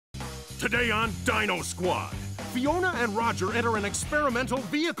Today on Dino Squad, Fiona and Roger enter an experimental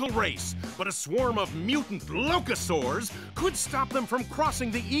vehicle race, but a swarm of mutant locosaurs could stop them from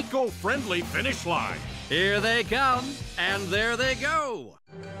crossing the eco-friendly finish line. Here they come, and there they go.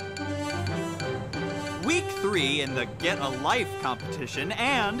 Week 3 in the Get a Life competition,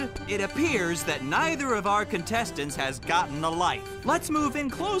 and it appears that neither of our contestants has gotten a life. Let's move in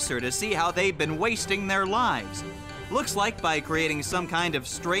closer to see how they've been wasting their lives. Looks like by creating some kind of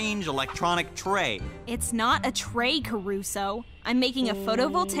strange electronic tray. It's not a tray, Caruso. I'm making a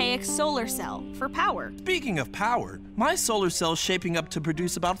photovoltaic solar cell for power. Speaking of power, my solar cell's shaping up to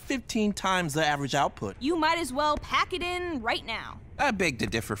produce about 15 times the average output. You might as well pack it in right now. I beg to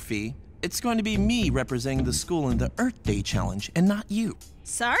differ, Fee. It's going to be me representing the school in the Earth Day Challenge, and not you.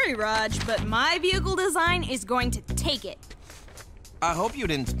 Sorry, Raj, but my vehicle design is going to take it. I hope you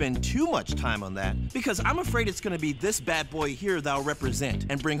didn't spend too much time on that, because I'm afraid it's going to be this bad boy here that'll represent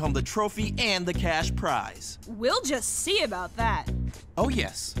and bring home the trophy and the cash prize. We'll just see about that. Oh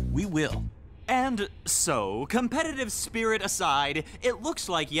yes, we will. And so, competitive spirit aside, it looks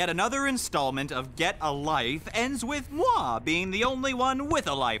like yet another installment of Get a Life ends with moi being the only one with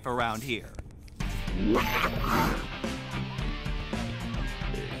a life around here. Come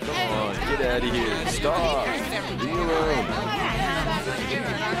on, get out of here. Stop. Leave me alone.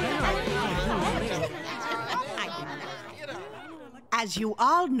 As you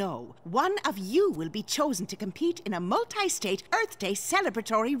all know, one of you will be chosen to compete in a multi-state Earth Day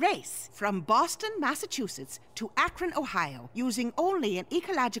celebratory race. From Boston, Massachusetts to Akron, Ohio, using only an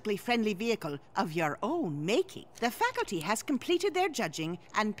ecologically friendly vehicle of your own making. The faculty has completed their judging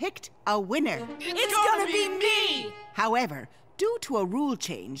and picked a winner. It's gonna be me! However, due to a rule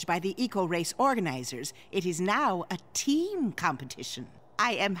change by the eco-race organizers, it is now a team competition.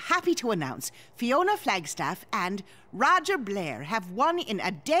 I am happy to announce Fiona Flagstaff and Roger Blair have won in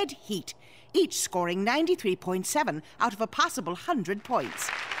a dead heat, each scoring 93.7 out of a possible 100 points.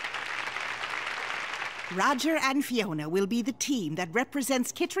 Roger and Fiona will be the team that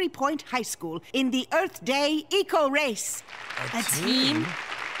represents Kittery Point High School in the Earth Day Eco Race. A team?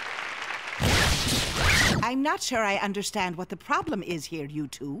 I'm not sure I understand what the problem is here, you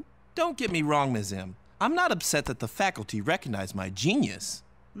two. Don't get me wrong, Ms. M. I'm not upset that the faculty recognize my genius.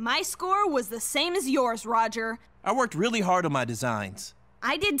 My score was the same as yours, Roger. I worked really hard on my designs.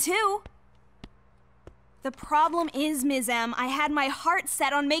 I did too. The problem is, Ms. M, I had my heart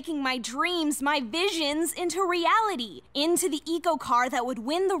set on making my dreams, my visions, into reality. Into the eco car that would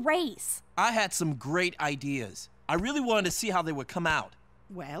win the race. I had some great ideas. I really wanted to see how they would come out.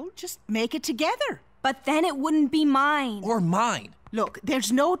 Well, just make it together. But then it wouldn't be mine. Or mine. Look,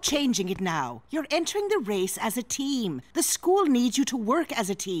 there's no changing it now. You're entering the race as a team. The school needs you to work as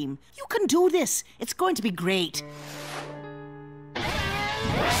a team. You can do this. It's going to be great.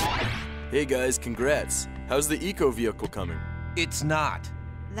 Hey guys, congrats. How's the eco vehicle coming? It's not.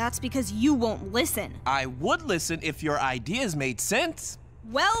 That's because you won't listen. I would listen if your ideas made sense.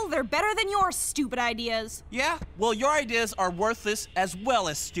 Well, they're better than your stupid ideas. Yeah? Well, your ideas are worthless as well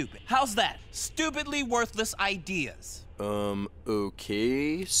as stupid. How's that? Stupidly worthless ideas.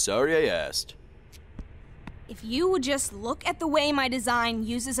 Okay. Sorry I asked. If you would just look at the way my design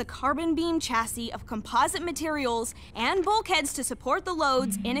uses a carbon beam chassis of composite materials and bulkheads to support the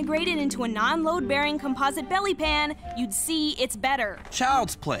loads integrated into a non-load bearing composite belly pan, you'd see it's better.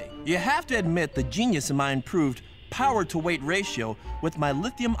 Child's play. You have to admit the genius in my improved power-to-weight ratio with my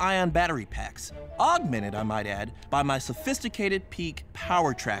lithium-ion battery packs, augmented, I might add, by my sophisticated peak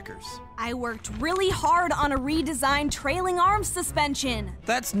power trackers. I worked really hard on a redesigned trailing arm suspension.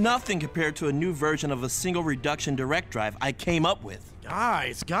 That's nothing compared to a new version of a single reduction direct drive I came up with.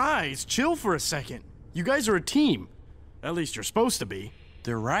 Guys, chill for a second. You guys are a team. At least you're supposed to be.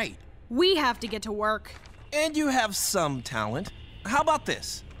 They're right. We have to get to work. And you have some talent. How about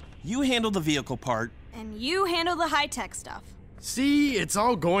this? You handle the vehicle part, and you handle the high-tech stuff. See, it's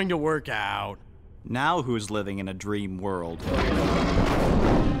all going to work out. Now who's living in a dream world?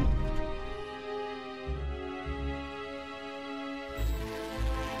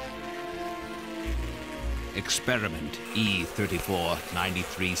 Experiment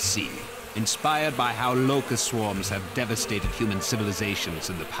E3493C. Inspired by how locust swarms have devastated human civilizations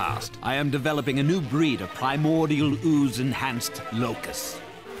in the past, I am developing a new breed of primordial ooze-enhanced locusts.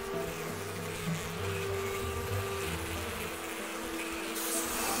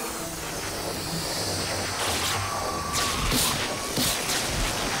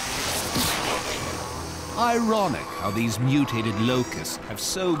 Ironic how these mutated locusts have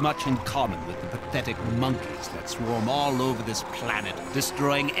so much in common with the pathetic monkeys that swarm all over this planet,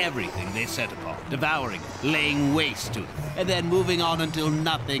 destroying everything they set upon, devouring it, laying waste to it, and then moving on until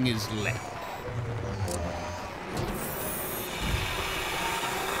nothing is left.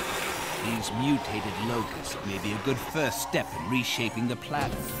 These mutated locusts may be a good first step in reshaping the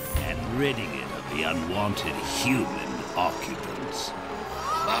planet and ridding it of the unwanted human occupants.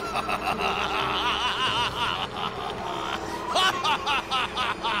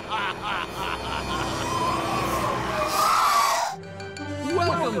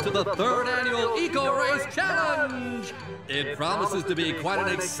 Welcome to the 3rd annual Eco Race Challenge! It promises to be quite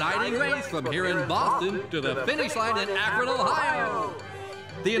an exciting race from here in Boston to the finish line in Akron, Ohio.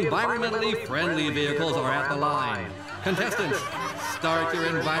 The environmentally friendly vehicles are at the line. Contestants, start your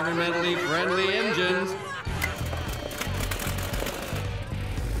environmentally friendly engines.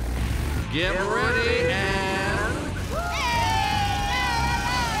 Get ready and...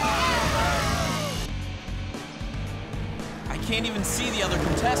 I can't even see the other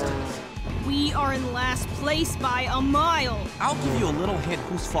contestants. We are in last place by a mile. I'll give you a little hint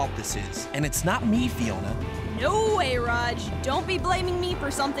whose fault this is, and it's not me, Fiona. No way, Raj. Don't be blaming me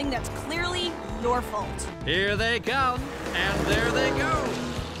for something that's clearly your fault. Here they come, and there they go.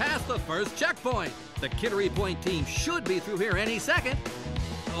 Past the first checkpoint. The Kittery Point team should be through here any second.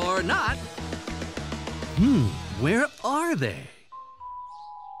 Or not. Where are they?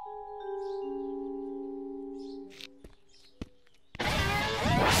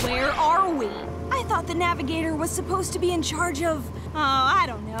 Where are we? I thought the navigator was supposed to be in charge of, I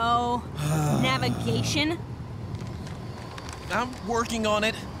don't know, navigation? I'm working on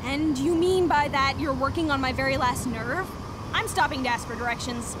it. And you mean by that you're working on my very last nerve? I'm stopping to ask for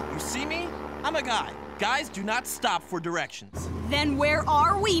directions. You see me? I'm a guy. Guys do not stop for directions. Then where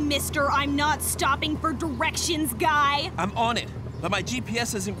are we, Mr. I'm not stopping for directions guy? I'm on it, but my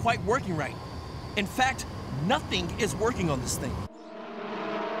GPS isn't quite working right. In fact, nothing is working on this thing.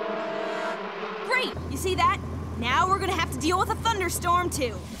 Great, you see that? Now we're gonna have to deal with a thunderstorm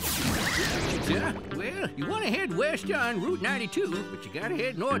too. Well, you want to head west on Route 92, but you gotta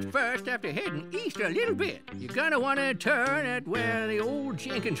head north first after heading east a little bit. You're gonna want to turn at where the old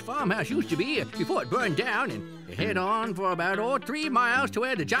Jenkins farmhouse used to be before it burned down, and you head on for about 3 miles to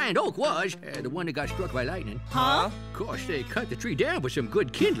where the giant oak was, the one that got struck by lightning. Huh? Of course, they cut the tree down with some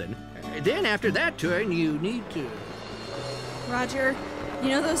good kindling. Then after that turn, you need to... Roger, you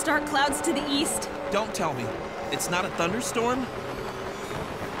know those dark clouds to the east? Don't tell me. It's not a thunderstorm?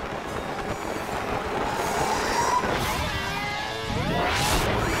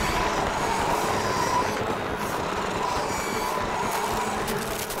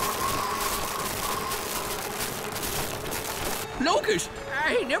 Locust!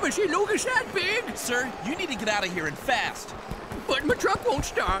 I ain't never seen locusts that big! Sir, you need to get out of here and fast. But my truck won't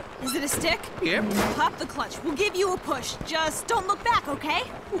start. Is it a stick? Yep. Pop the clutch. We'll give you a push. Just don't look back, okay?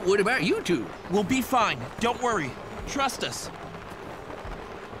 What about you two? We'll be fine. Don't worry. Trust us.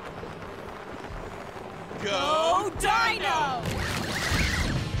 Go Dino!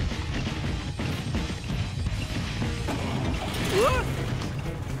 What?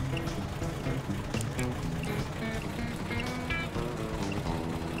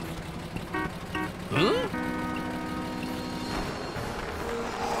 Huh?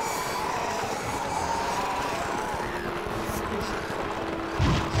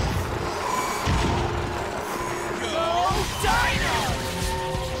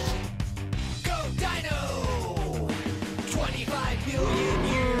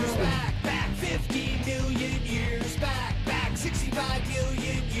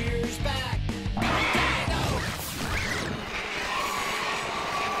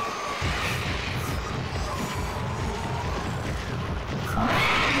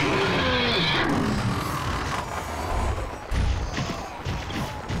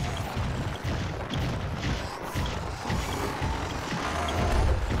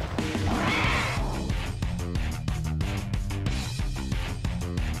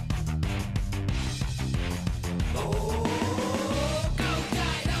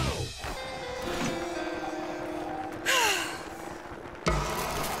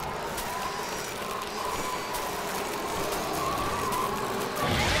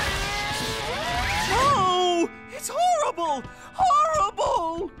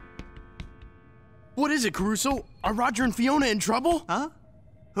 Horrible! What is it, Caruso? Are Roger and Fiona in trouble? Huh?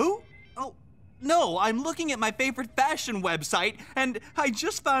 Who? Oh, no, I'm looking at my favorite fashion website, and I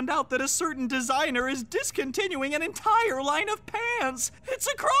just found out that a certain designer is discontinuing an entire line of pants. It's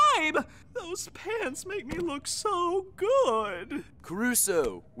a crime! Those pants make me look so good.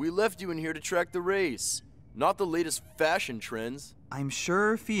 Caruso, we left you in here to track the race. Not the latest fashion trends. I'm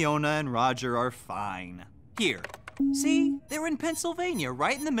sure Fiona and Roger are fine. Here, see? They're in Pennsylvania,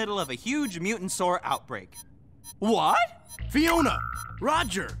 right in the middle of a huge mutant-saur outbreak. What? Fiona!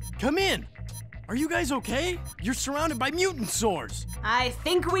 Roger! Come in! Are you guys okay? You're surrounded by mutant-saurs! I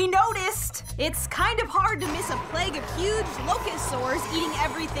think we noticed. It's kind of hard to miss a plague of huge locusaurs eating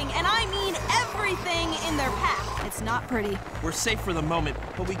everything, and I mean everything in their path. It's not pretty. We're safe for the moment,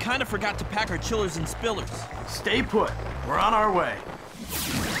 but we kind of forgot to pack our chillers and spillers. Stay put. We're on our way.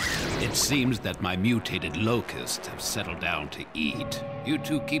 It seems that my mutated locusts have settled down to eat. You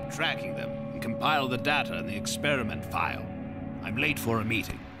two keep tracking them and compile the data in the experiment file. I'm late for a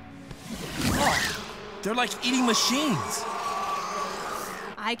meeting. Oh, they're like eating machines.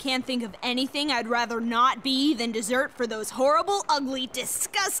 I can't think of anything I'd rather not be than dessert for those horrible, ugly,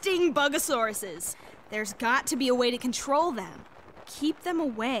 disgusting Bugosauruses. There's got to be a way to control them. Keep them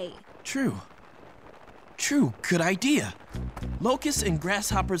away. True, good idea. Locusts and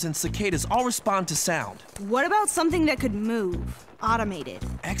grasshoppers and cicadas all respond to sound. What about something that could move? Automated.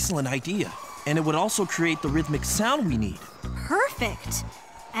 Excellent idea. And it would also create the rhythmic sound we need. Perfect.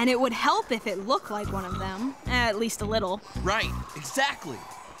 And it would help if it looked like one of them, at least a little. Right, exactly.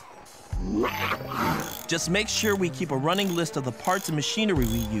 Just make sure we keep a running list of the parts and machinery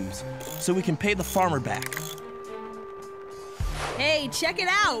we use, so we can pay the farmer back. Hey, check it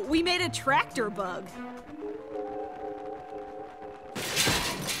out! We made a tractor bug.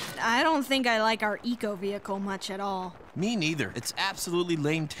 I don't think I like our eco-vehicle much at all. Me neither. It's absolutely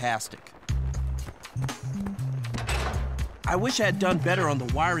lame-tastic. I wish I had done better on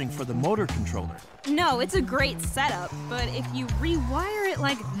the wiring for the motor controller. No, it's a great setup, but if you rewire it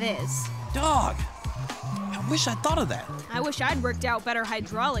like this... Dog! I wish I'd thought of that. I wish I'd worked out better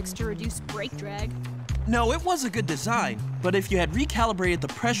hydraulics to reduce brake drag. No, it was a good design, but if you had recalibrated the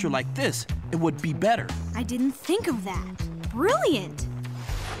pressure like this, it would be better. I didn't think of that. Brilliant!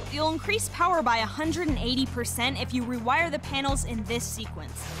 You'll increase power by 180% if you rewire the panels in this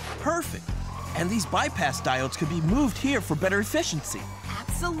sequence. Perfect. And these bypass diodes could be moved here for better efficiency.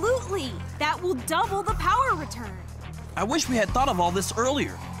 Absolutely! That will double the power return. I wish we had thought of all this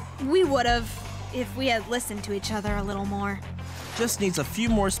earlier. We would have, if we had listened to each other a little more. Just needs a few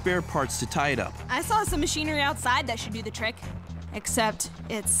more spare parts to tie it up. I saw some machinery outside that should do the trick. Except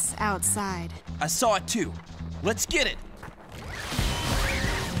it's outside. I saw it too. Let's get it!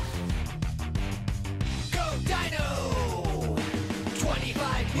 Go Dino!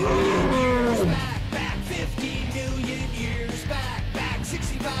 25 million years back 15 million years back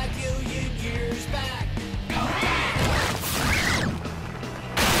 65 million years back.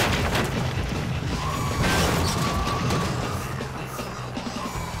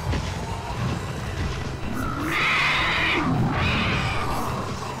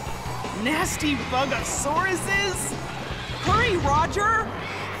 Nasty Bugosauruses! Hurry, Roger!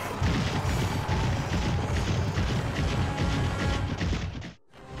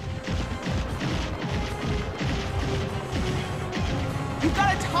 You've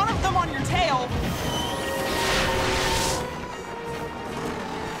got a ton of them on your tail!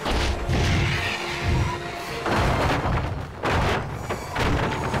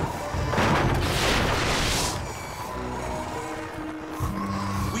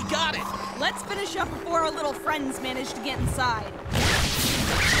 We got it! Let's finish up before our little friends manage to get inside.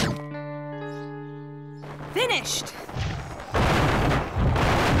 Finished!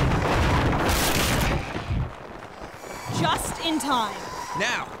 Just in time.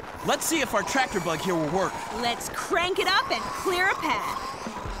 Now, let's see if our tractor bug here will work. Let's crank it up and clear a path.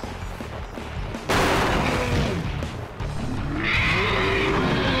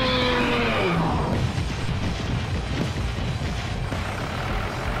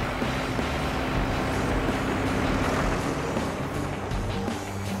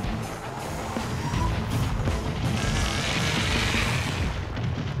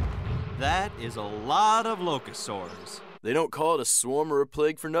 That is a lot of locusaurs. They don't call it a swarm or a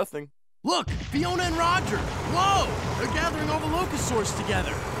plague for nothing. Look, Fiona and Roger! Whoa! They're gathering all the locusaurs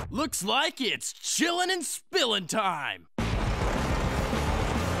together. Looks like it's chillin' and spillin' time.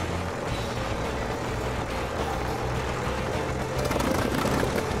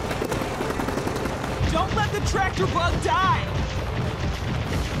 Don't let the tractor bug die!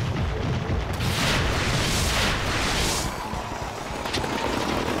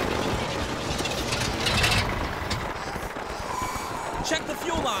 Check the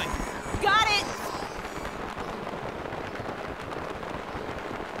fuel line. Got it!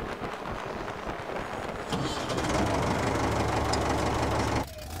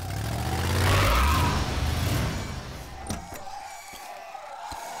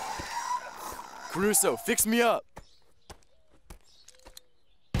 Caruso, fix me up.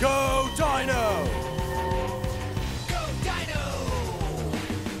 Go, Dino! Go Dino!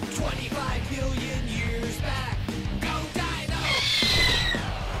 25 million years back. Go Dino!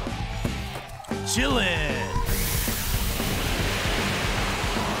 Chillin'!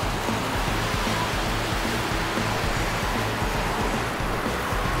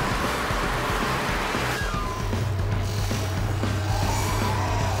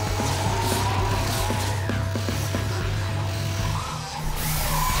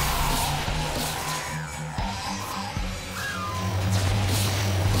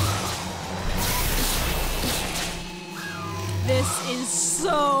 This is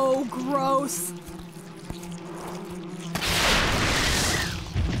so gross.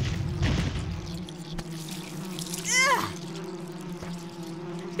 Ugh.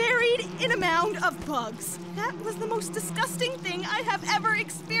 Buried in a mound of bugs. That was the most disgusting thing I have ever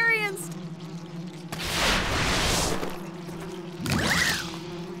experienced.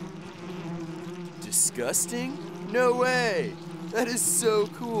 Disgusting? No way! That is so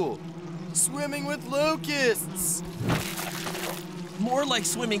cool. Swimming with locusts! More like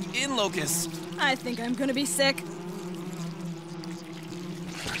swimming in locusts. I think I'm gonna be sick.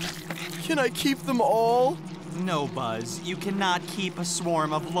 Can I keep them all? No, Buzz, you cannot keep a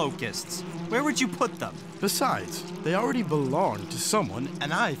swarm of locusts. Where would you put them? Besides, they already belong to someone,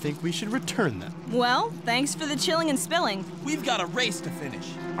 and I think we should return them. Well, thanks for the chilling and spilling. We've got a race to finish.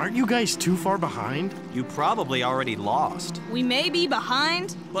 Aren't you guys too far behind? You probably already lost. We may be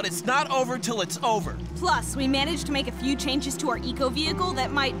behind, but it's not over till it's over. Plus, we managed to make a few changes to our eco-vehicle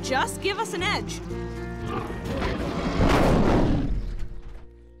that might just give us an edge.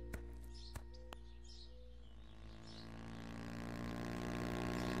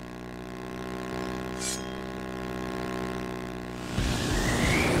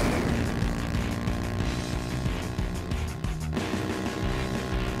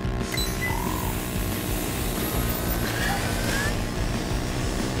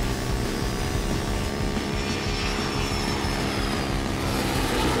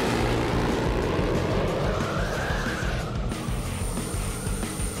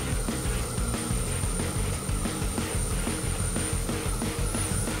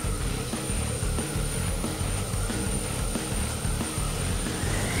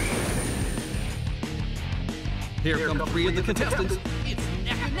 Here come three of the contestants. It's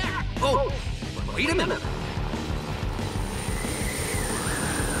neck and neck. Oh, wait a minute.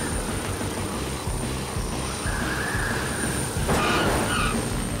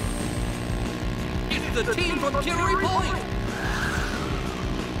 It's the team from Kittery Point.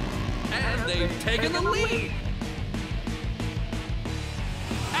 And they've taken the lead.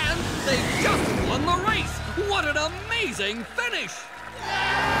 And they just won the race. What an amazing finish.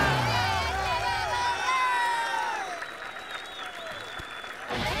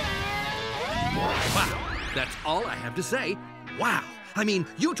 That's all I have to say. Wow. I mean,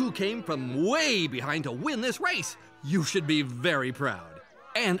 you two came from way behind to win this race. You should be very proud.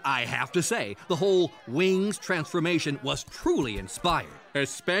 And I have to say, the whole wings transformation was truly inspired,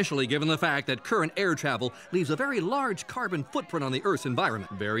 especially given the fact that current air travel leaves a very large carbon footprint on the Earth's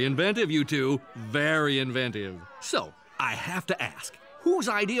environment. Very inventive, you two. Very inventive. So, I have to ask, whose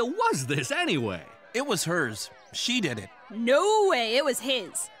idea was this anyway? It was hers. She did it. No way, it was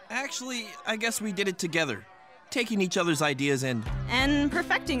his. Actually, I guess we did it together, taking each other's ideas and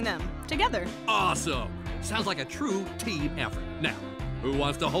perfecting them together. Awesome. Sounds like a true team effort. Now, who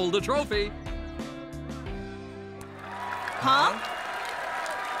wants to hold the trophy? Huh?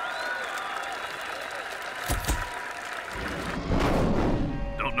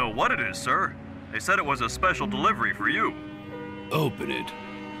 Don't know what it is, sir. They said it was a special delivery for you. Open it.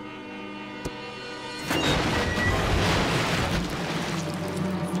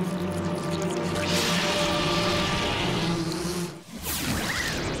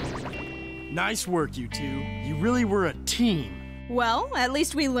 Nice work, you two. You really were a team. Well, at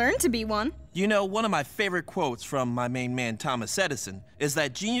least we learned to be one. You know, one of my favorite quotes from my main man, Thomas Edison, is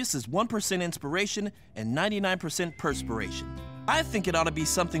that genius is 1% inspiration and 99% perspiration. I think it ought to be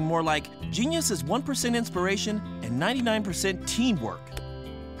something more like, genius is 1% inspiration and 99% teamwork.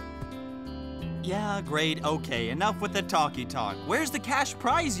 Yeah, great, okay, enough with the talky talk. Where's the cash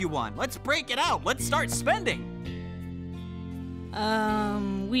prize you won? Let's break it out, let's start spending.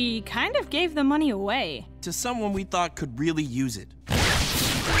 We kind of gave the money away. To someone we thought could really use it.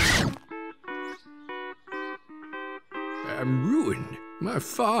 I'm ruined. My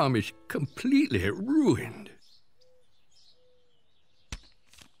farm is completely ruined.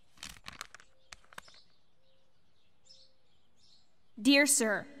 Dear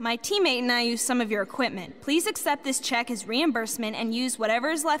sir, my teammate and I used some of your equipment. Please accept this check as reimbursement and use whatever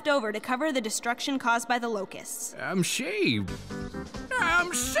is left over to cover the destruction caused by the locusts. I'm shaved.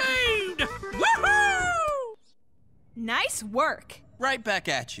 I'm shaved! Woohoo! Nice work. Right back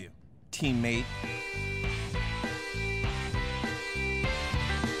at you, teammate.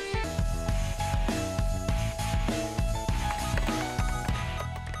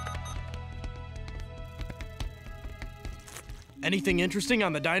 Anything interesting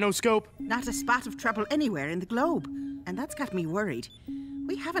on the Dinoscope? Not a spot of trouble anywhere in the globe. And that's got me worried.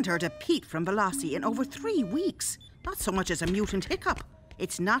 We haven't heard a peep from Veloci in over 3 weeks. Not so much as a mutant hiccup.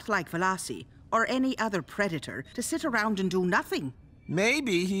 It's not like Veloci or any other predator to sit around and do nothing.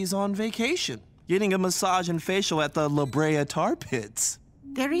 Maybe he's on vacation, getting a massage and facial at the La Brea tar pits.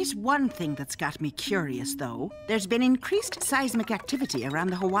 There is one thing that's got me curious, though. There's been increased seismic activity around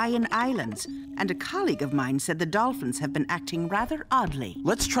the Hawaiian Islands, and a colleague of mine said the dolphins have been acting rather oddly.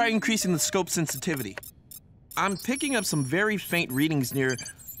 Let's try increasing the scope sensitivity. I'm picking up some very faint readings near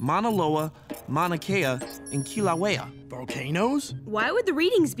Mauna Loa, Mauna Kea, and Kilauea. Volcanoes? Why would the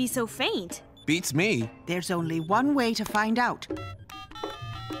readings be so faint? Beats me. There's only one way to find out.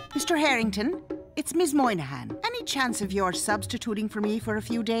 Mr. Harrington, it's Ms. Moynihan. Any chance of your substituting for me for a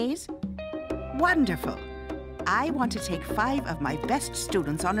few days? Wonderful. I want to take 5 of my best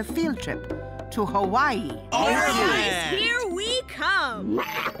students on a field trip to Hawaii. Oh, yeah. Here we come.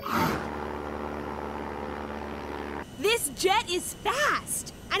 This jet is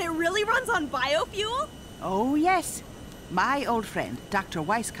fast, and it really runs on biofuel? Oh, yes. My old friend, Dr.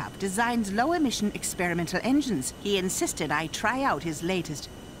 Weisskopf, designs low-emission experimental engines. He insisted I try out his latest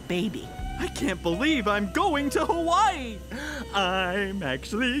baby. I can't believe I'm going to Hawaii! I'm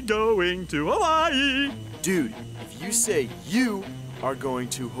actually going to Hawaii! Dude, if you say you are going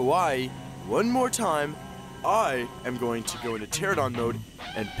to Hawaii one more time, I am going to go into pterodon mode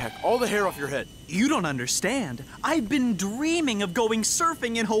and peck all the hair off your head. You don't understand. I've been dreaming of going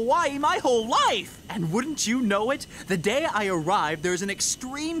surfing in Hawaii my whole life! And wouldn't you know it, the day I arrived, there's an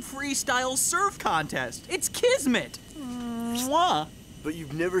extreme freestyle surf contest. It's kismet! Mwah! But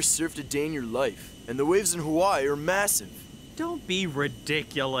you've never surfed a day in your life, and the waves in Hawaii are massive. Don't be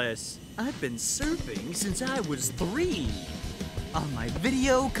ridiculous. I've been surfing since I was 3. On my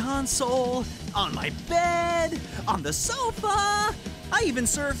video console, on my bed, on the sofa. I even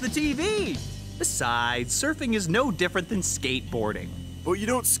surf the TV. Besides, surfing is no different than skateboarding. But you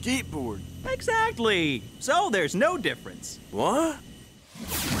don't skateboard. Exactly. So there's no difference. What?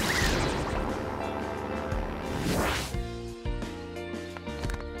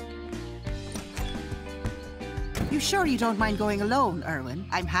 You sure you don't mind going alone, Erwin?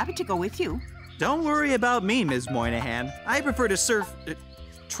 I'm happy to go with you. Don't worry about me, Ms. Moynihan. I prefer to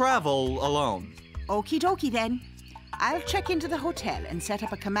travel alone. Okie dokie then. I'll check into the hotel and set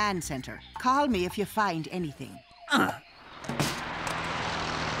up a command center. Call me if you find anything.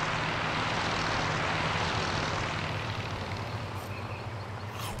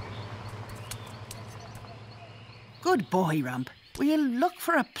 Good boy, Rump. We'll look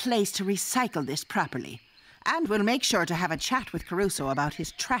for a place to recycle this properly. And we'll make sure to have a chat with Caruso about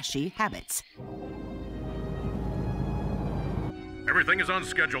his trashy habits. Everything is on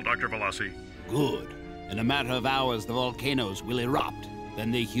schedule, Dr. Veloci. Good. In a matter of hours, the volcanoes will erupt.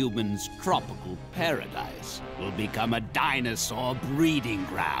 Then the humans' tropical paradise will become a dinosaur breeding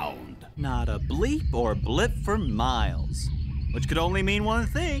ground. Not a bleep or blip for miles. Which could only mean one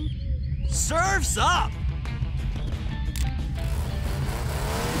thing. Surf's up!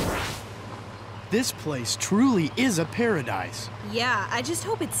 This place truly is a paradise. Yeah, I just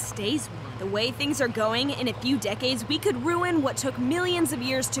hope it stays one. The way things are going, in a few decades, we could ruin what took millions of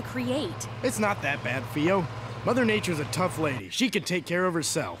years to create. It's not that bad, Theo. Mother Nature's a tough lady. She can take care of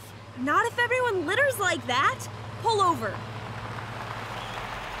herself. Not if everyone litters like that. Pull over.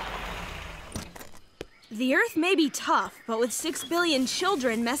 The Earth may be tough, but with 6 billion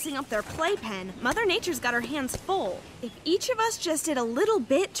children messing up their playpen, Mother Nature's got her hands full. If each of us just did a little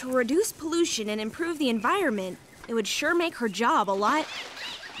bit to reduce pollution and improve the environment, it would sure make her job a lot...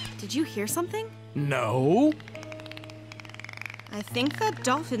 Did you hear something? No. I think that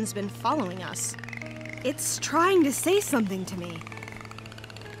dolphin's been following us. It's trying to say something to me.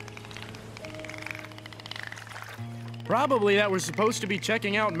 Probably that we're supposed to be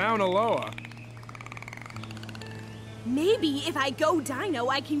checking out Mauna Loa. Maybe if I go Dino,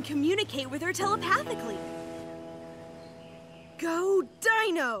 I can communicate with her telepathically. Go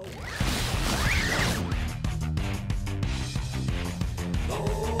Dino!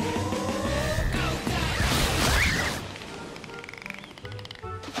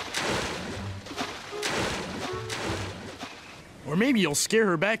 Or maybe you'll scare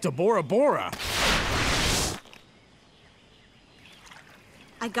her back to Bora Bora.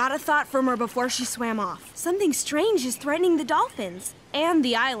 I got a thought from her before she swam off. Something strange is threatening the dolphins and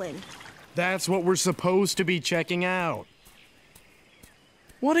the island. That's what we're supposed to be checking out.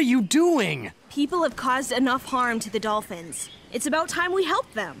 What are you doing? People have caused enough harm to the dolphins. It's about time we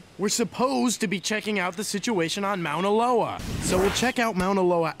help them. We're supposed to be checking out the situation on Mauna Loa. So we'll check out Mauna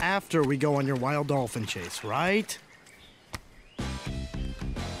Loa after we go on your wild dolphin chase, right?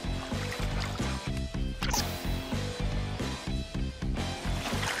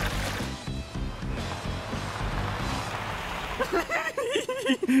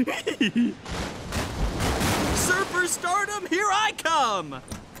 Surfer stardom, here I come!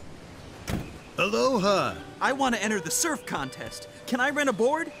 Aloha! I want to enter the surf contest. Can I rent a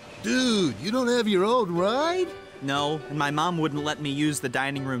board? Dude, you don't have your own ride? No, and my mom wouldn't let me use the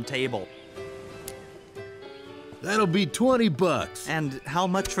dining room table. That'll be $20. And how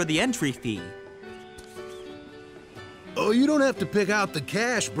much for the entry fee? Oh, you don't have to pick out the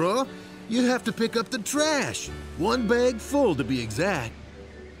cash, bro. You have to pick up the trash. 1 bag full, to be exact.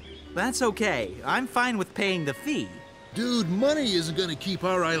 That's okay. I'm fine with paying the fee. Dude, money isn't gonna keep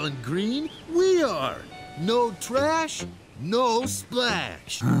our island green. We are. No trash, no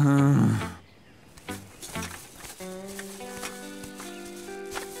splash.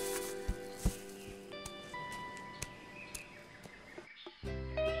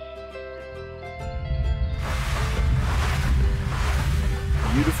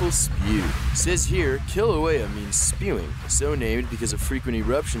 Beautiful spew. Says here, Kilauea means spewing, so named because of frequent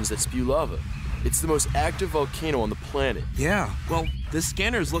eruptions that spew lava. It's the most active volcano on the planet. Yeah, well, this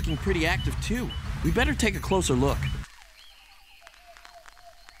scanner is looking pretty active too. We better take a closer look.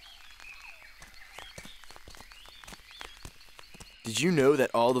 Did you know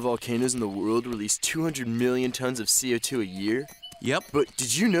that all the volcanoes in the world release 200 million tons of CO2 a year? Yep. But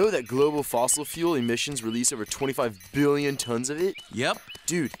did you know that global fossil fuel emissions release over 25 billion tons of it? Yep.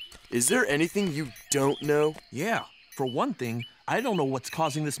 Dude, is there anything you don't know? Yeah. For one thing, I don't know what's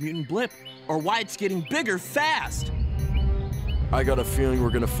causing this mutant blip, or why it's getting bigger fast. I got a feeling we're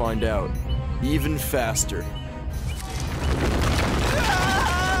gonna find out. Even faster.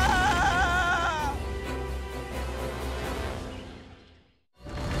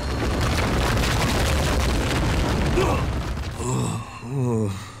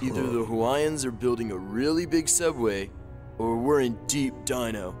 Either the Hawaiians are building a really big subway, or we're in deep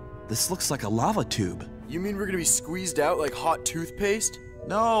dino. This looks like a lava tube. You mean we're gonna be squeezed out like hot toothpaste?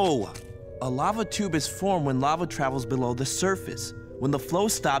 No! A lava tube is formed when lava travels below the surface. When the flow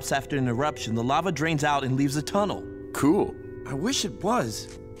stops after an eruption, the lava drains out and leaves a tunnel. Cool. I wish it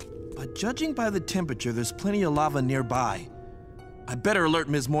was. But judging by the temperature, there's plenty of lava nearby. I better alert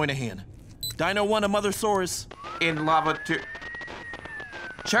Ms. Moynihan. Dino 1 of Mothersaurus. In lava tube.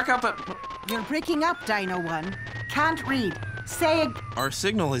 Check out the... You're breaking up, Dino 1. Can't read. Say it. Our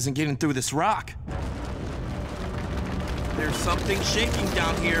signal isn't getting through this rock. There's something shaking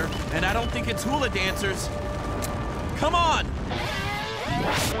down here, and I don't think it's hula dancers. Come on!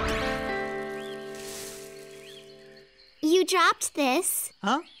 You dropped this.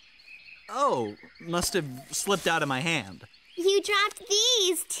 Huh? Oh, must have slipped out of my hand. You dropped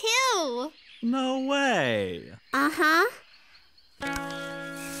these, too. No way. Uh-huh.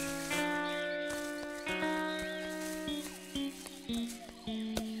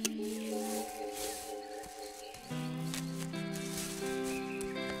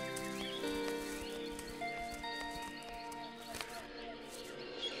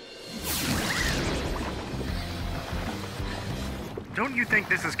 Don't you think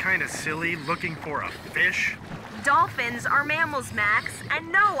this is kind of silly, looking for a fish? Dolphins are mammals, Max.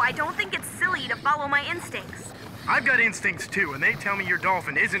 And no, I don't think it's silly to follow my instincts. I've got instincts too, and they tell me your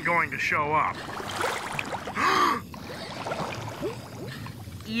dolphin isn't going to show up.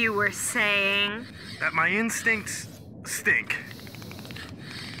 You were saying? That my instincts stink.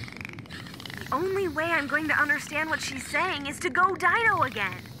 The only way I'm going to understand what she's saying is to go dino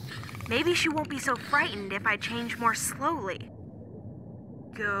again. Maybe she won't be so frightened if I change more slowly.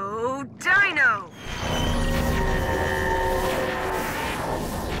 Go dino!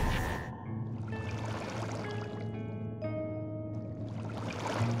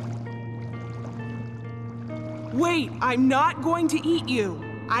 Wait, I'm not going to eat you.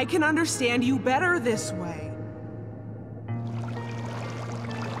 I can understand you better this way.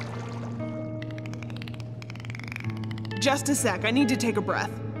 Just a sec, I need to take a breath.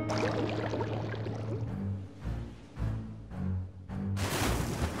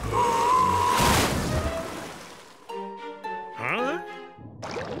 Huh?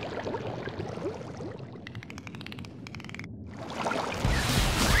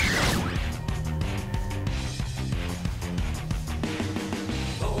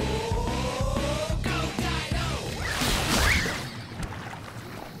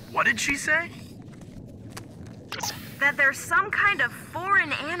 did she say? That there's some kind of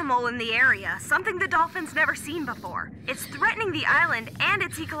foreign animal in the area, something the dolphins never seen before. It's threatening the island and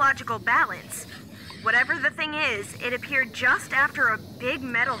its ecological balance. Whatever the thing is, it appeared just after a big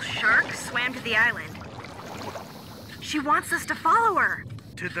metal shark swam to the island. She wants us to follow her.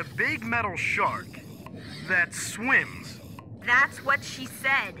 To the big metal shark that swims. That's what she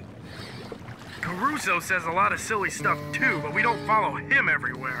said. Caruso says a lot of silly stuff too, but we don't follow him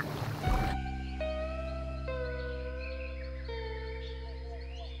everywhere.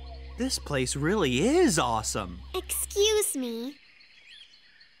 This place really is awesome. Excuse me.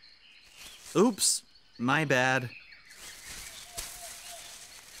 Oops, my bad.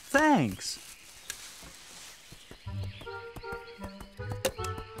 Thanks.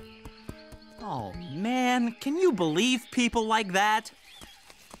 Oh man, can you believe people like that?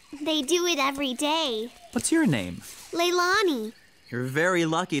 They do it every day. What's your name? Leilani. You're very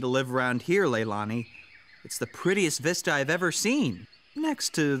lucky to live around here, Leilani. It's the prettiest vista I've ever seen,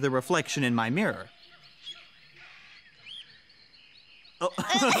 next to the reflection in my mirror. Oh.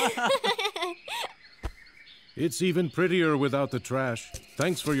 It's even prettier without the trash.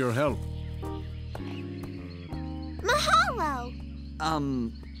 Thanks for your help. Mahalo.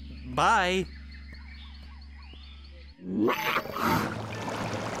 Bye.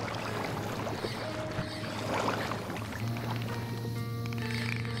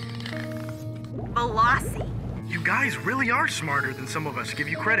 Veloci. You guys really are smarter than some of us give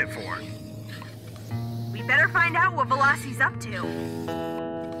you credit for. We better find out what Veloci's up to.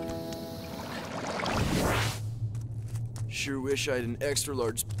 Sure wish I had an extra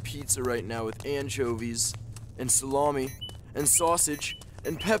large pizza right now with anchovies, and salami, and sausage,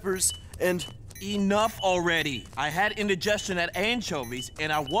 and peppers, and... Enough already. I had indigestion at anchovies,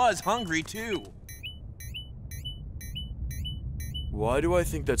 and I was hungry too. Why do I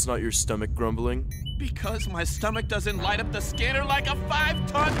think that's not your stomach grumbling? Because my stomach doesn't light up the scanner like a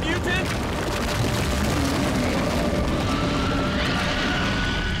 5-ton mutant?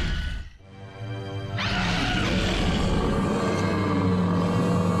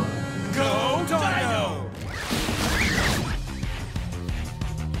 Go Dino!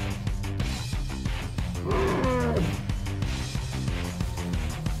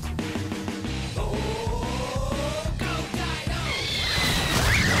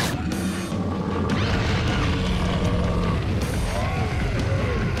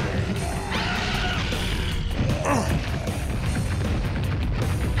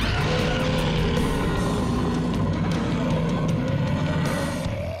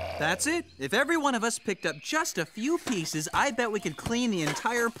 That's it. If every one of us picked up just a few pieces, I bet we could clean the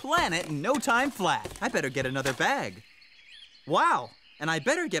entire planet in no time flat. I better get another bag. Wow, and I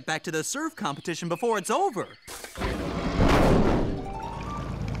better get back to the surf competition before it's over.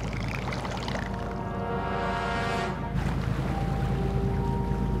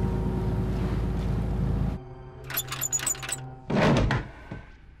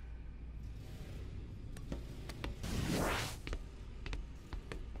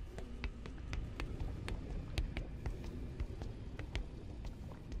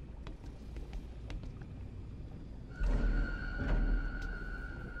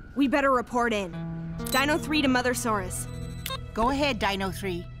 We better report in. Dino 3 to Mothersaurus. Go ahead, Dino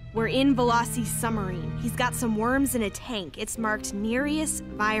 3. We're in Veloci's submarine. He's got some worms in a tank. It's marked Nereus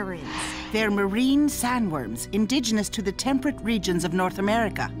virens. They're marine sandworms, indigenous to the temperate regions of North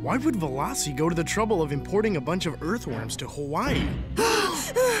America. Why would Veloci go to the trouble of importing a bunch of earthworms to Hawaii?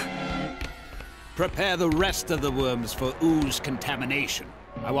 Prepare the rest of the worms for ooze contamination.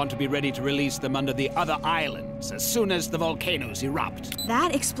 I want to be ready to release them under the other islands as soon as the volcanoes erupt.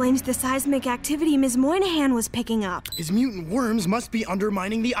 That explains the seismic activity Ms. Moynihan was picking up. His mutant worms must be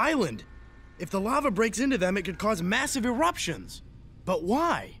undermining the island. If the lava breaks into them, it could cause massive eruptions. But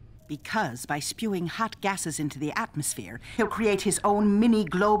why? Because by spewing hot gases into the atmosphere, he'll create his own mini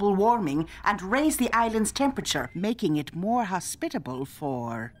global warming and raise the island's temperature, making it more hospitable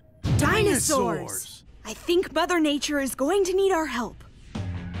for... Dinosaurs! I think Mother Nature is going to need our help.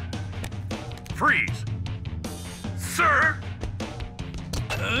 Freeze! Sir!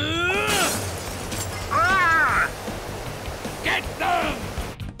 Get them!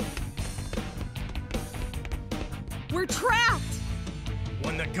 We're trapped!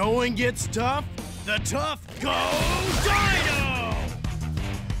 When the going gets tough, the tough go Dino!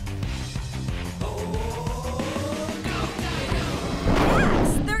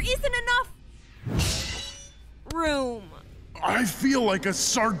 Yes, there isn't enough room. I feel like a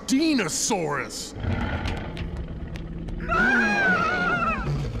Sardinosaurus.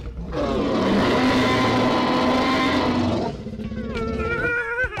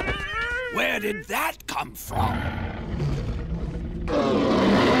 did that come from?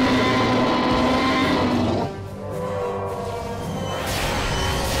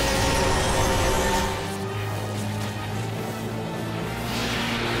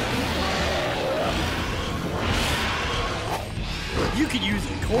 You could use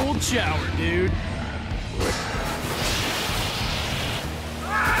a cold shower, dude.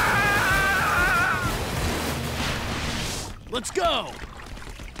 Let's go!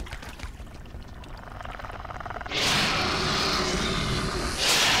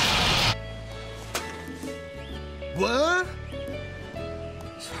 What?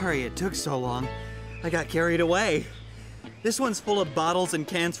 Sorry it took so long. I got carried away. This one's full of bottles and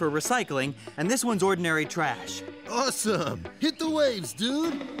cans for recycling, and this one's ordinary trash. Awesome! Hit the waves,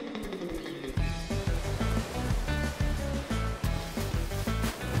 dude!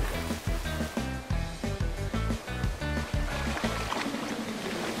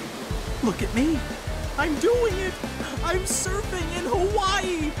 Look at me. I'm doing it. I'm surfing in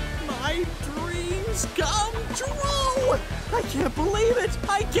Hawaii. My dreams come true. I can't believe it.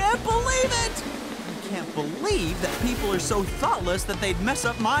 I can't believe it. I can't believe that people are so thoughtless that they'd mess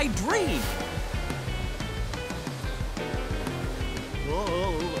up my dream.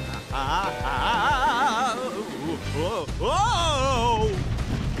 Whoa. Whoa. Whoa.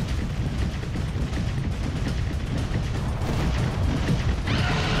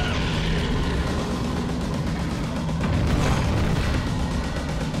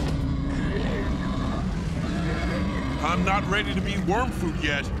 I'm not ready to be worm food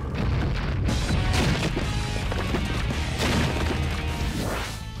yet.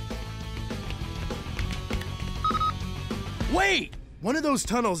 Wait! One of those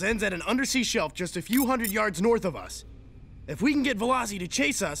tunnels ends at an undersea shelf just a few hundred yards north of us. If we can get Veloci to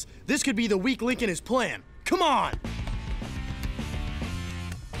chase us, this could be the weak link in his plan. Come on!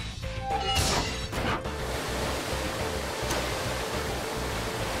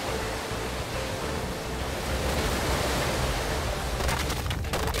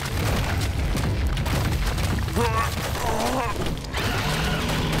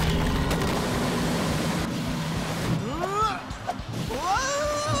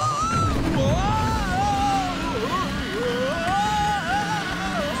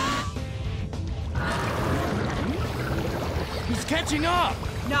 He's catching up!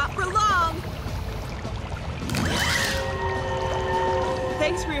 Not for long!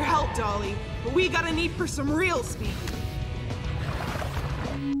 Thanks for your help, Dolly, but we got a need for some real speed.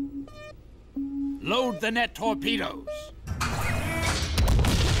 Load the net torpedoes.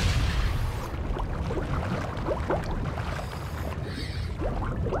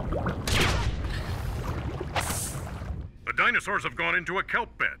 The dinosaurs have gone into a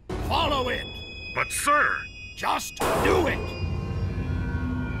kelp bed. Follow it. But, sir... Just do it.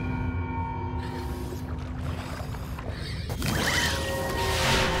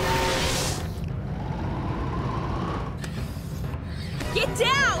 Get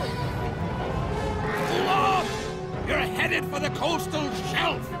down! Cool off! You're headed for the coastal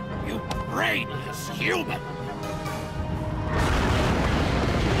shelf, you brainless human!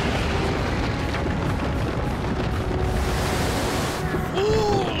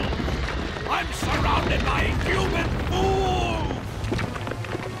 Fool! I'm surrounded by human fools!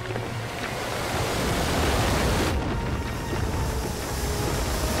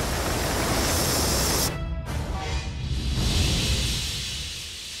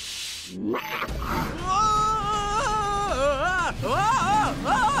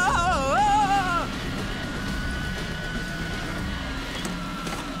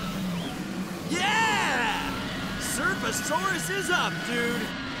 Yeah! Surfasaurus is up, dude!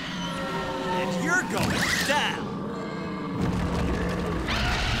 And you're going down!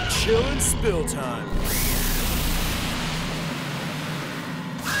 Chill and spill time.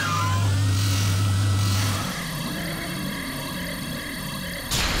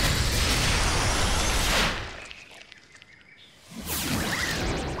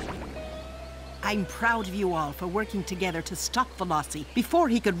 I'm proud of you all for working together to stop Veloci before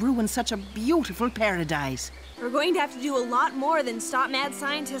he could ruin such a beautiful paradise. We're going to have to do a lot more than stop mad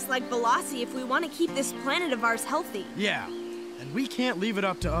scientists like Veloci if we want to keep this planet of ours healthy. Yeah, and we can't leave it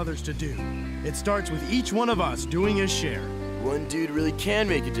up to others to do. It starts with each one of us doing his share. One dude really can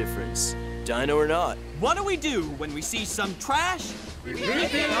make a difference, dino or not. What do we do when we see some trash? We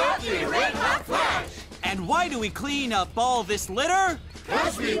pick it up in a red hot flash. And why do we clean up all this litter?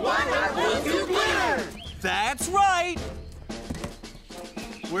 'Cause we want our world to glitter! That's right!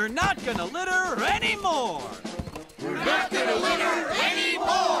 We're not gonna litter anymore! We're not gonna litter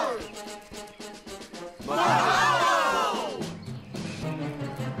anymore! Mahalo!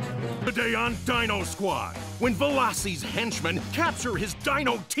 Monday on Dino Squad. When Veloci's henchmen capture his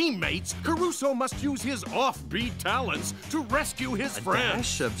dino teammates, Caruso must use his offbeat talents to rescue his friend. A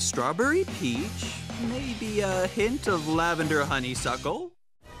dash of strawberry peach, maybe a hint of lavender honeysuckle.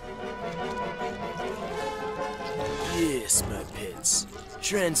 Yes, my pets.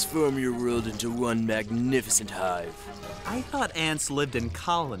 Transform your world into one magnificent hive. I thought ants lived in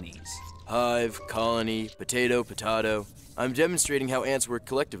colonies. Hive, colony, potato, potato. I'm demonstrating how ants work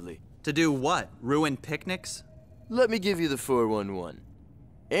collectively. To do what? Ruin picnics? Let me give you the 411.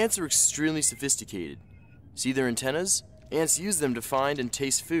 Ants are extremely sophisticated. See their antennas? Ants use them to find and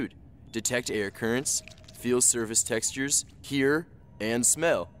taste food, detect air currents, feel surface textures, hear, and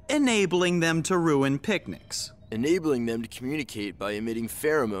smell. Enabling them to ruin picnics. Enabling them to communicate by emitting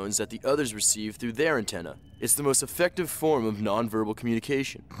pheromones that the others receive through their antenna. It's the most effective form of nonverbal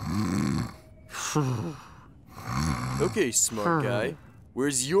communication. Okay, smart guy.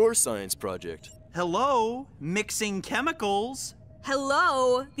 Where's your science project? Hello, mixing chemicals.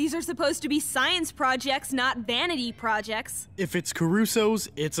 Hello, these are supposed to be science projects, not vanity projects. If it's Caruso's,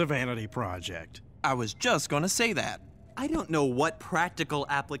 it's a vanity project. I was just gonna say that. I don't know what practical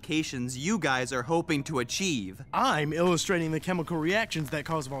applications you guys are hoping to achieve. I'm illustrating the chemical reactions that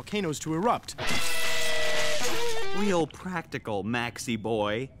cause volcanoes to erupt. Real practical, Maxie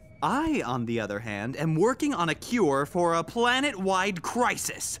boy. I, on the other hand, am working on a cure for a planet-wide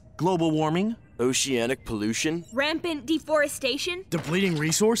crisis. Global warming? Oceanic pollution? Rampant deforestation? Depleting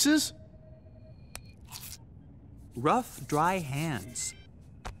resources? Rough, dry hands.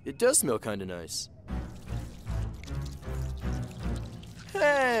 It does smell kinda nice.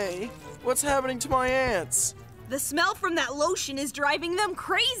 Hey! What's happening to my ants? The smell from that lotion is driving them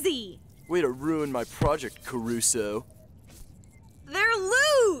crazy! Way to ruin my project, Caruso. They're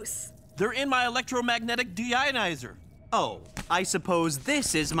loose! They're in my electromagnetic deionizer. Oh, I suppose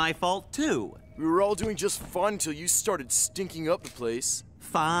this is my fault too. We were all doing just fine until you started stinking up the place.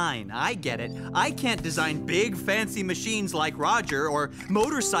 Fine, I get it. I can't design big, fancy machines like Roger or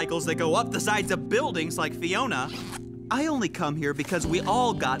motorcycles that go up the sides of buildings like Fiona. I only come here because we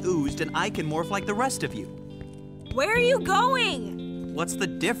all got oozed and I can morph like the rest of you. Where are you going? What's the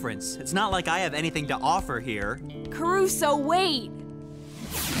difference? It's not like I have anything to offer here. Caruso, wait.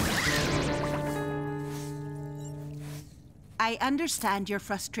 I understand your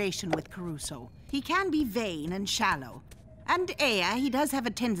frustration with Caruso. He can be vain and shallow. And he does have a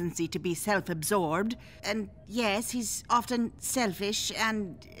tendency to be self-absorbed. And yes, he's often selfish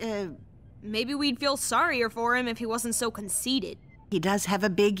and, Maybe we'd feel sorrier for him if he wasn't so conceited. He does have a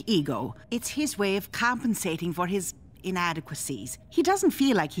big ego. It's his way of compensating for his inadequacies. He doesn't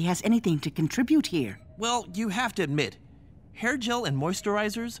feel like he has anything to contribute here. Well, you have to admit, hair gel and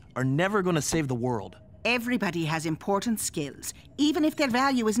moisturizers are never gonna save the world. Everybody has important skills, even if their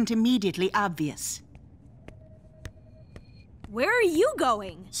value isn't immediately obvious. Where are you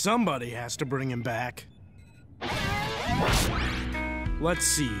going? Somebody has to bring him back. Let's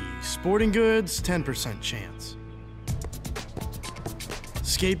see. Sporting goods, 10% chance.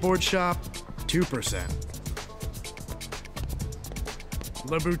 Skateboard shop, 2%.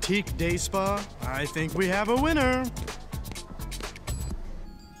 La Boutique Day Spa, I think we have a winner.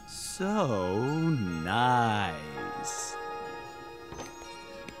 So nice.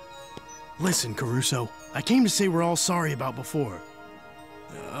 Listen, Caruso, I came to say we're all sorry about before.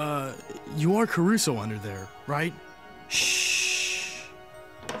 You are Caruso under there, right? Shh.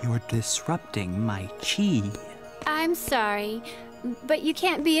 You're disrupting my chi. I'm sorry, but you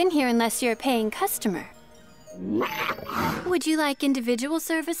can't be in here unless you're a paying customer. Would you like individual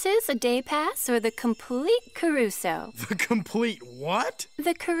services, a day pass, or the complete Caruso? The complete what?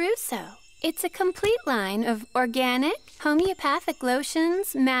 The Caruso. It's a complete line of organic, homeopathic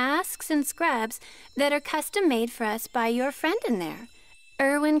lotions, masks, and scrubs that are custom made for us by your friend in there,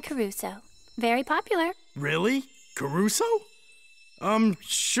 Erwin Caruso. Very popular. Really? Caruso?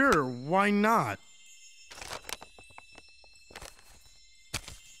 Sure, why not?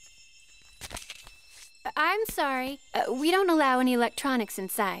 I'm sorry. We don't allow any electronics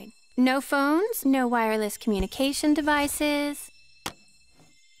inside. No phones, no wireless communication devices.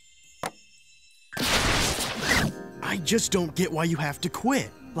 I just don't get why you have to quit.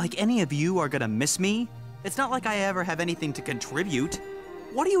 Like any of you are gonna miss me? It's not like I ever have anything to contribute.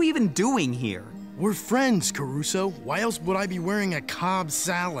 What are you even doing here? We're friends, Caruso. Why else would I be wearing a Cobb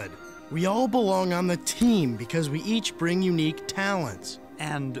salad? We all belong on the team because we each bring unique talents.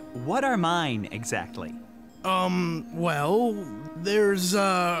 And what are mine exactly? Well, there's,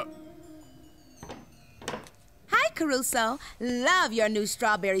 Hi, Caruso. Love your new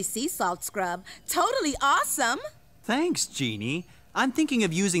strawberry sea salt scrub. Totally awesome. Thanks, Jeannie. I'm thinking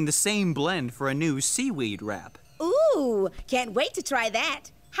of using the same blend for a new seaweed wrap. Ooh, can't wait to try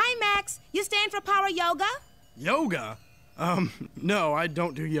that. Hi, Max. You stand for power yoga? Yoga? No, I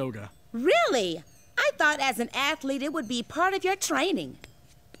don't do yoga. Really? I thought as an athlete it would be part of your training.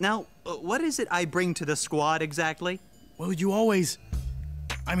 Now, what is it I bring to the squad exactly? Well, you always...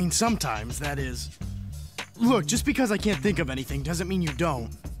 I mean, sometimes, that is. Look, just because I can't think of anything doesn't mean you don't.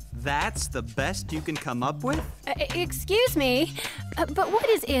 That's the best you can come up with? Excuse me, but what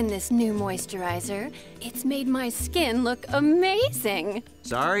is in this new moisturizer? It's made my skin look amazing.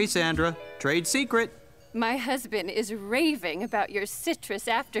 Sorry, Sandra. Trade secret. My husband is raving about your citrus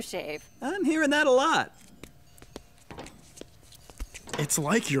aftershave. I'm hearing that a lot. It's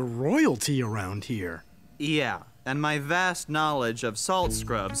like you're royalty around here. Yeah, and my vast knowledge of salt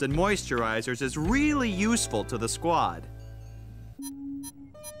scrubs and moisturizers is really useful to the squad.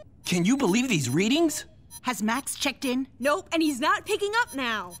 Can you believe these readings? Has Max checked in? Nope, and he's not picking up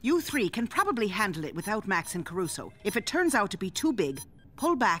now. You three can probably handle it without Max and Caruso. If it turns out to be too big,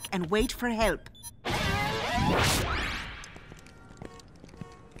 pull back and wait for help.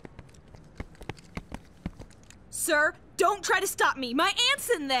 Sir, don't try to stop me. My aunt's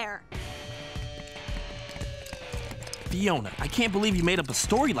in there. Fiona, I can't believe you made up a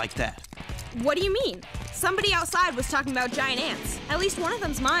story like that. What do you mean? Somebody outside was talking about giant ants. At least one of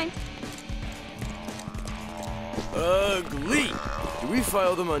them's mine. Ugly! Do we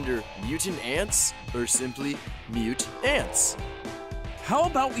file them under mutant ants or simply mute ants? How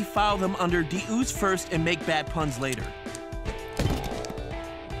about we file them under ooze first and make bad puns later?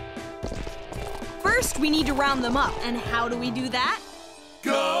 First, we need to round them up. And how do we do that?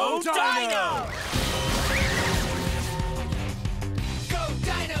 Go Dino! Go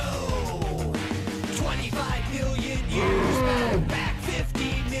Dino! 25 million years back, 50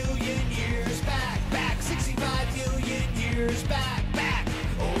 million years back, 65 million years back.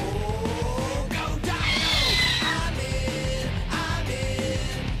 Oh, go Dino!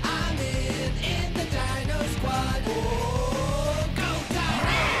 I'm in the Dino Squad. Oh, go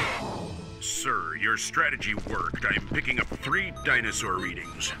Dino! Sir, your strategy worked. I'm picking up 3 dinosaur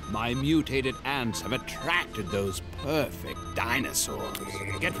readings. My mutated ants have attracted those perfect dinosaurs.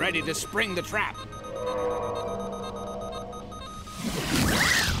 Get ready to spring the trap.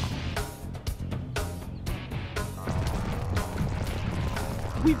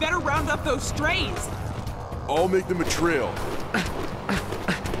 We better round up those strays. I'll make them a trail.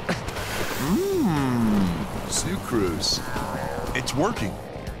 Sucrose. It's working.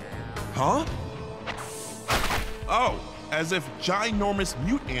 Huh? Oh, as if ginormous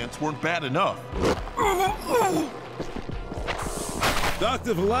mute ants weren't bad enough.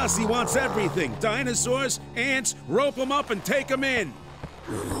 Dr. Veloci wants everything. Dinosaurs, ants, rope them up and take them in.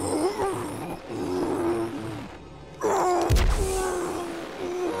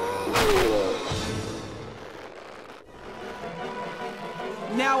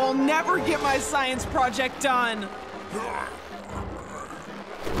 Now I'll never get my science project done.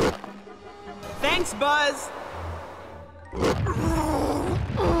 Thanks, Buzz.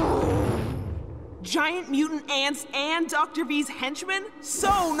 Giant mutant ants and Dr. V's henchmen?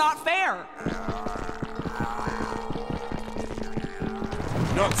 So not fair.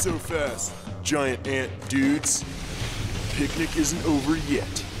 Not so fast, giant ant dudes. Picnic isn't over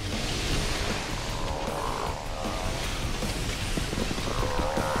yet.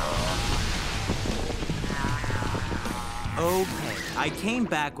 Okay, I came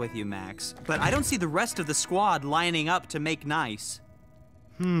back with you, Max, but I don't see the rest of the squad lining up to make nice.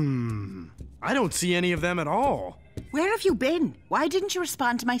 I don't see any of them at all. Where have you been? Why didn't you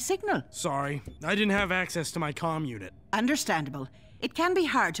respond to my signal? Sorry, I didn't have access to my comm unit. Understandable. It can be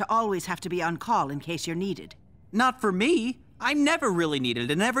hard to always have to be on call in case you're needed. Not for me. I'm never really needed,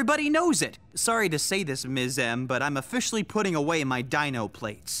 and everybody knows it. Sorry to say this, Ms. M, but I'm officially putting away my dino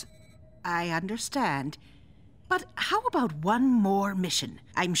plates. I understand. But how about one more mission?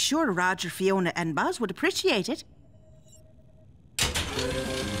 I'm sure Roger, Fiona, and Buzz would appreciate it.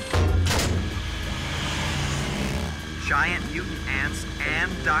 Giant mutant ants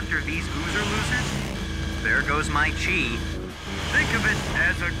and Dr. V's oozer losers? There goes my chi. Think of it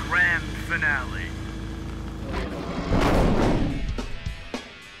as a grand finale.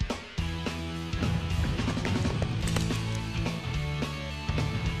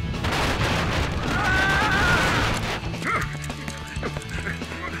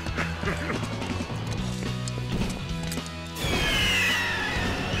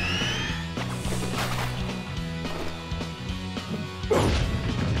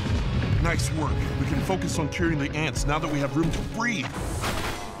 Nice work. We can focus on curing the ants now that we have room to breathe.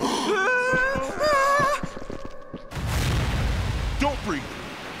 Don't breathe.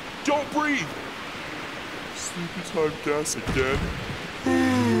 Don't breathe. Sleepy time gas again.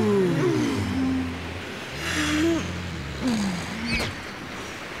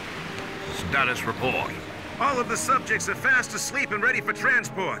 Status report. All of the subjects are fast asleep and ready for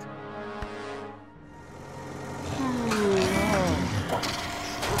transport.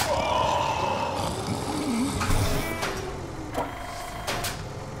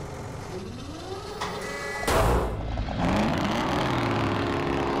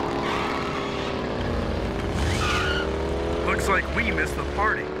 Looks like we missed the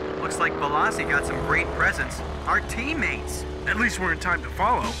party. Looks like Veloci got some great presents. Our teammates. At least we're in time to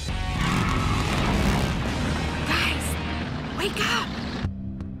follow. Guys, wake up!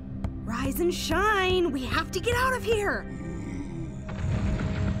 Rise and shine. We have to get out of here.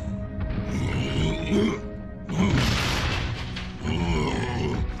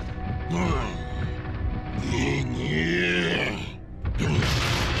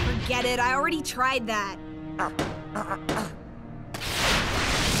 Forget it. I already tried that.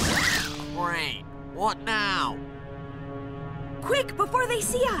 Great. What now? Quick, before they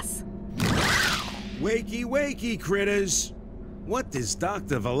see us! Wakey, wakey, critters. What does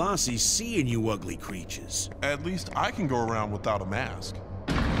Dr. Veloci see in you ugly creatures? At least I can go around without a mask.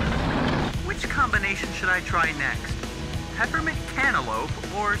 Which combination should I try next? Peppermint cantaloupe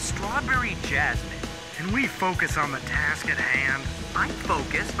or strawberry jasmine? Can we focus on the task at hand? I'm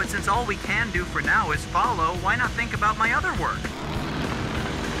focused, but since all we can do for now is follow, why not think about my other work?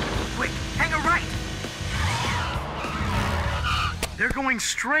 Quick, hang a right! They're going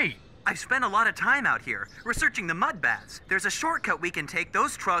straight. I've spent a lot of time out here, researching the mud baths. There's a shortcut we can take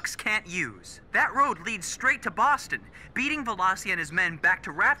those trucks can't use. That road leads straight to Boston. Beating Veloci and his men back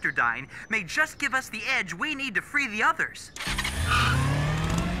to Raptor Dyne may just give us the edge we need to free the others.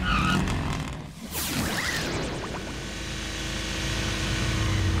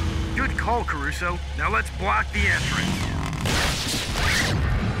 Good call, Caruso. Now let's block the entrance.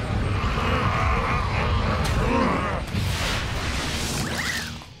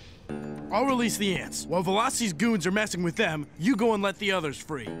 I'll release the ants. While Veloci's goons are messing with them, you go and let the others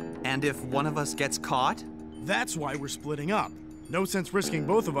free. And if one of us gets caught? That's why we're splitting up. No sense risking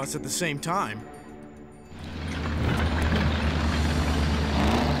both of us at the same time.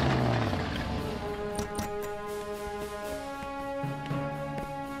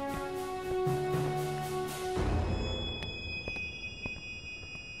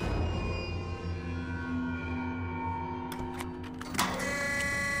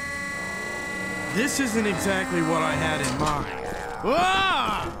 This isn't exactly what I had in mind.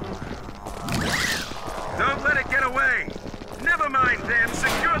 Ah! Don't let it get away. Never mind them.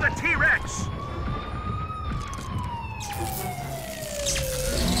 Secure the T-Rex.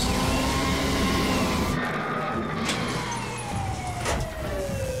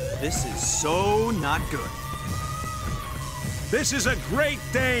 This is so not good. This is a great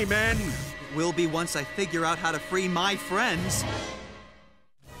day, men. It will be once I figure out how to free my friends.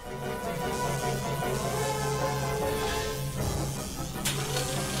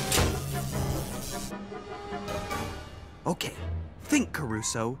 Okay, think,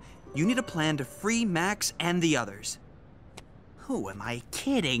 Caruso. You need a plan to free Max and the others. Who am I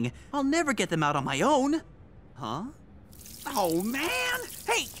kidding? I'll never get them out on my own. Huh? Oh, man!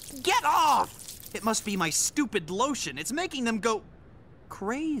 Hey, get off! It must be my stupid lotion. It's making them go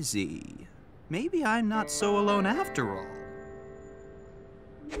crazy. Maybe I'm not so alone after all.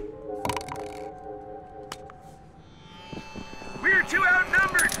 We're too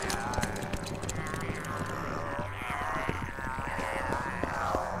outnumbered.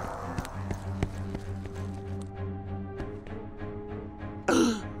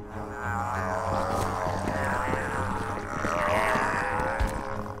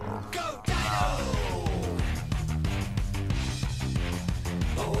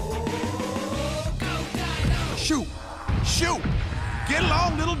 Shoot! Shoot! Get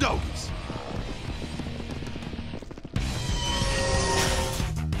along, little doggies!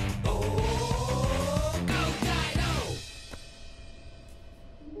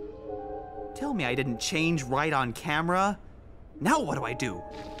 Tell me I didn't change right on camera. Now what do I do?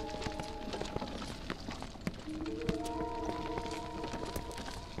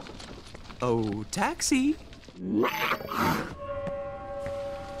 Oh, taxi.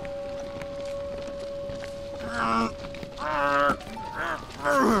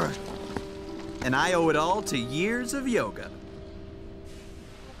 And I owe it all to years of yoga.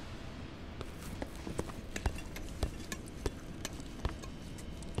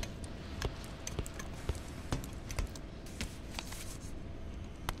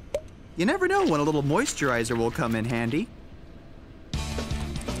 You never know when a little moisturizer will come in handy.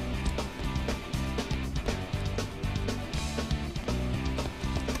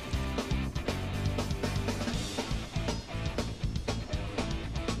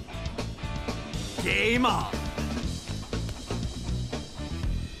 Game on.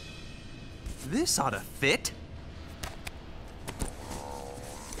 This ought to fit.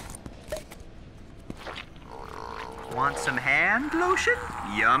 Want some hand lotion?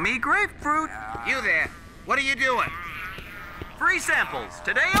 Yummy grapefruit. You there. What are you doing? Free samples,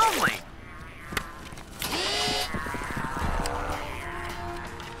 today only.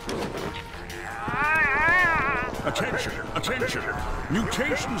 Attention, attention.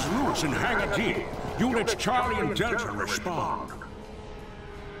 Mutations loose in Hangar D. Units Charlie and Delta respond.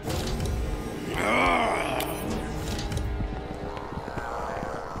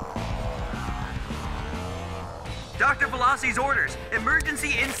 Dr. Veloci's orders,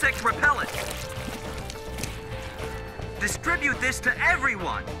 emergency insect repellent. Distribute this to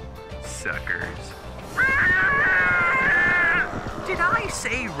everyone. Suckers. Did I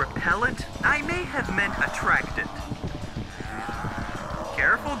say repellent? I may have meant attractant.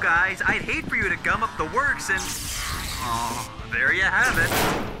 Careful, guys. I'd hate for you to gum up the works and... Oh, there you have it.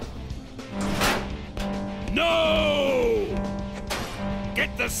 No!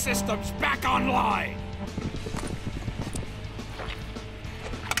 Get the systems back online!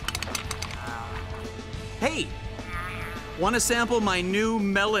 Hey, want to sample my new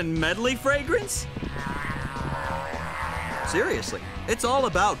melon medley fragrance? Seriously, it's all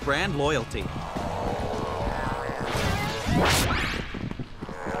about brand loyalty.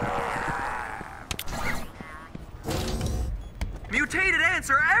 Mutated ants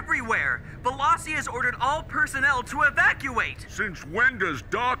are everywhere! Veloci has ordered all personnel to evacuate! Since when does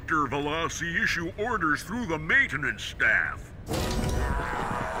Dr. Veloci issue orders through the maintenance staff?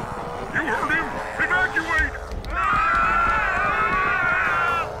 You heard him! Evacuate!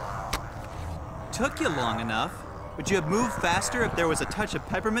 Took you long enough. Would you have moved faster if there was a touch of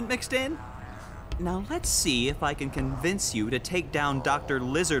peppermint mixed in? Now let's see if I can convince you to take down Dr.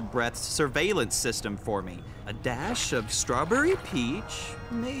 Lizard Breath's surveillance system for me. A dash of strawberry peach,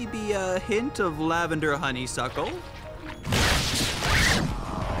 maybe a hint of lavender honeysuckle.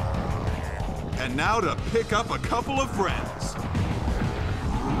 And now to pick up a couple of friends.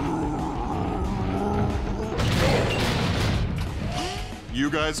 You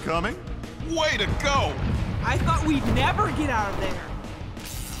guys coming? Way to go! I thought we'd never get out of there.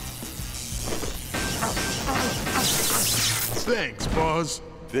 Thanks, Buzz.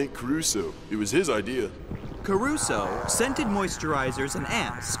 Thank Caruso. It was his idea. Caruso, scented moisturizers and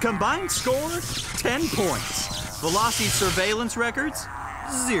ants. Combined score, 10 points. Veloci's surveillance records,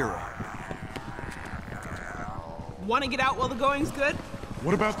 0. Want to get out while the going's good?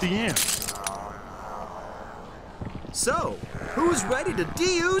 What about the ants? So, who's ready to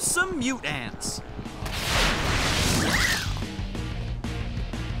de-ooze some mute ants?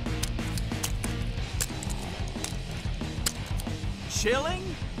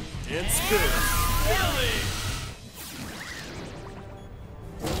 Chilling and spilling.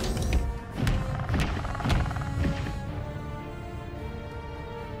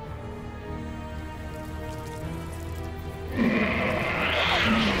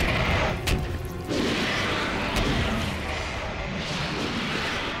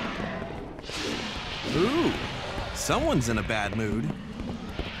 Ooh, someone's in a bad mood.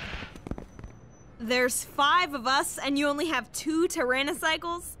 There's 5 of us, and you only have 2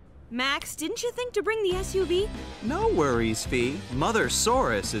 Tyrannocycles? Max, didn't you think to bring the SUV? No worries, Fee. Mother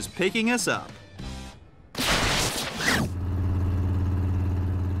Saurus is picking us up.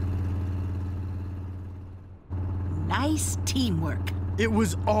 Nice teamwork. It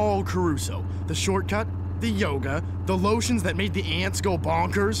was all Caruso. The shortcut, the yoga, the lotions that made the ants go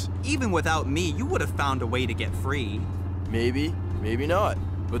bonkers. Even without me, you would have found a way to get free. Maybe, maybe not.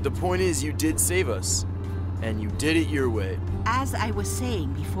 But the point is, you did save us. And you did it your way. As I was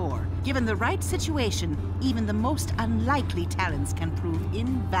saying before, given the right situation, even the most unlikely talents can prove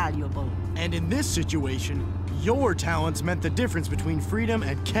invaluable. And in this situation, your talents meant the difference between freedom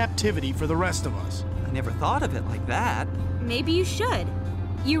and captivity for the rest of us. I never thought of it like that. Maybe you should.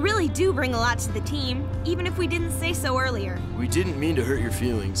 You really do bring a lot to the team, even if we didn't say so earlier. We didn't mean to hurt your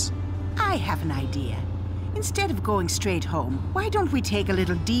feelings. I have an idea. Instead of going straight home, why don't we take a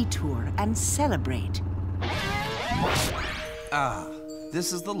little detour and celebrate? Ah,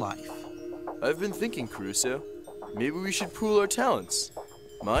 this is the life. I've been thinking, Caruso. Maybe we should pool our talents.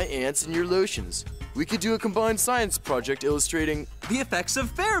 My ants and your lotions. We could do a combined science project illustrating the effects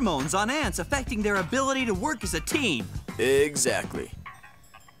of pheromones on ants affecting their ability to work as a team. Exactly.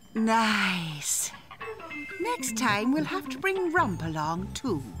 Nice. Next time, we'll have to bring Rump along,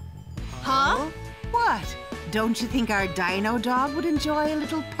 too. Huh? What? Don't you think our dino dog would enjoy a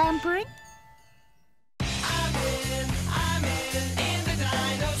little pampering? I'm in the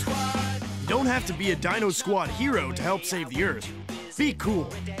Dino Squad. don't have to be a Dino Squad hero to help save the Earth. Be cool.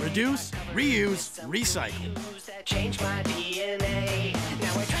 Reduce, reuse, recycle. Change my DNA.